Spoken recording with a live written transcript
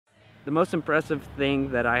The most impressive thing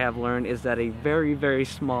that I have learned is that a very, very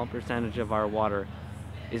small percentage of our water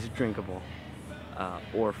is drinkable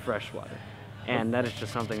or fresh water. And that is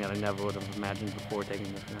just something that I never would have imagined before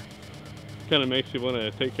taking this class. Kind of makes you want to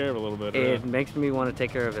take care of it a little bit. It makes me want to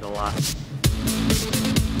take care of it a lot.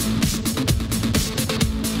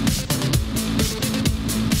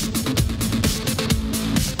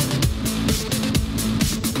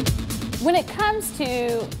 When it comes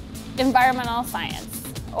to environmental science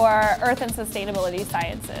or earth and sustainability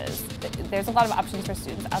sciences, there's a lot of options for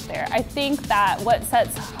students out there. I think that what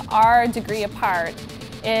sets our degree apart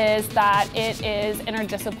is that it is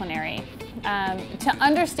interdisciplinary. To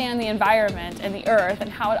understand the environment and the earth and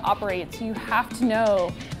how it operates, you have to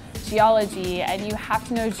know geology and you have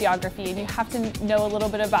to know geography and you have to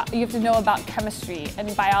know about chemistry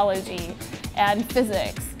and biology and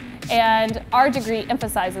physics. And our degree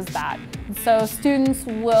emphasizes that. So students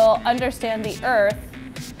will understand the earth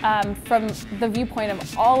from the viewpoint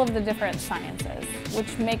of all of the different sciences,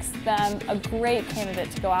 which makes them a great candidate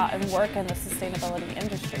to go out and work in the sustainability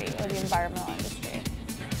industry or the environmental industry.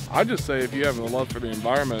 I just say if you have a love for the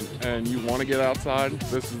environment and you want to get outside,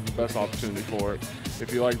 this is the best opportunity for it.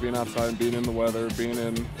 If you like being outside and being in the weather, being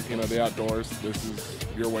in the outdoors, this is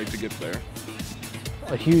your way to get there.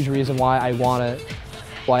 A huge reason why I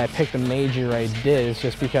picked the major I did is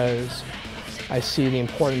just because I see the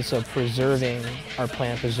importance of preserving our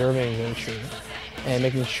planet, preserving nature, and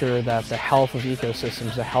making sure that the health of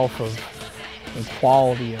ecosystems, the health of and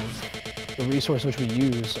quality of the resources which we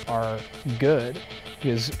use are good.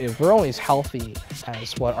 Because if we're only as healthy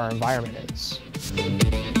as what our environment is.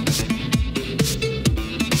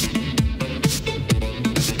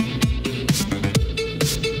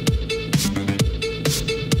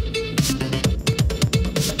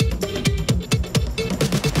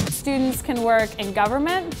 Students can work in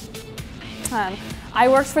government. I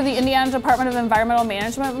worked for the Indiana Department of Environmental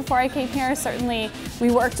Management before I came here. Certainly, we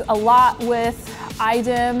worked a lot with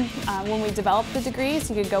IDEM when we developed the degrees.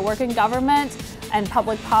 You could go work in government and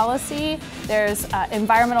public policy. There's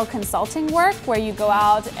environmental consulting work where you go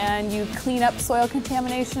out and you clean up soil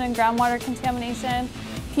contamination and groundwater contamination.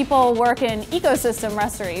 People work in ecosystem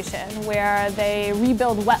restoration where they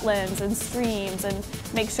rebuild wetlands and streams and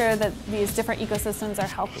make sure that these different ecosystems are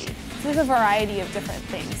healthy. So there's a variety of different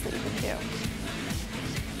things that you can do.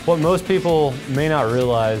 What most people may not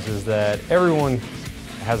realize is that everyone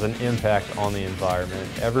has an impact on the environment.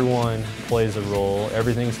 Everyone plays a role,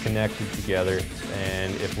 everything's connected together,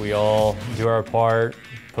 and if we all do our part,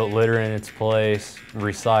 put litter in its place,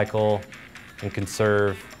 recycle, and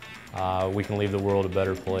conserve, we can leave the world a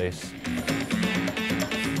better place.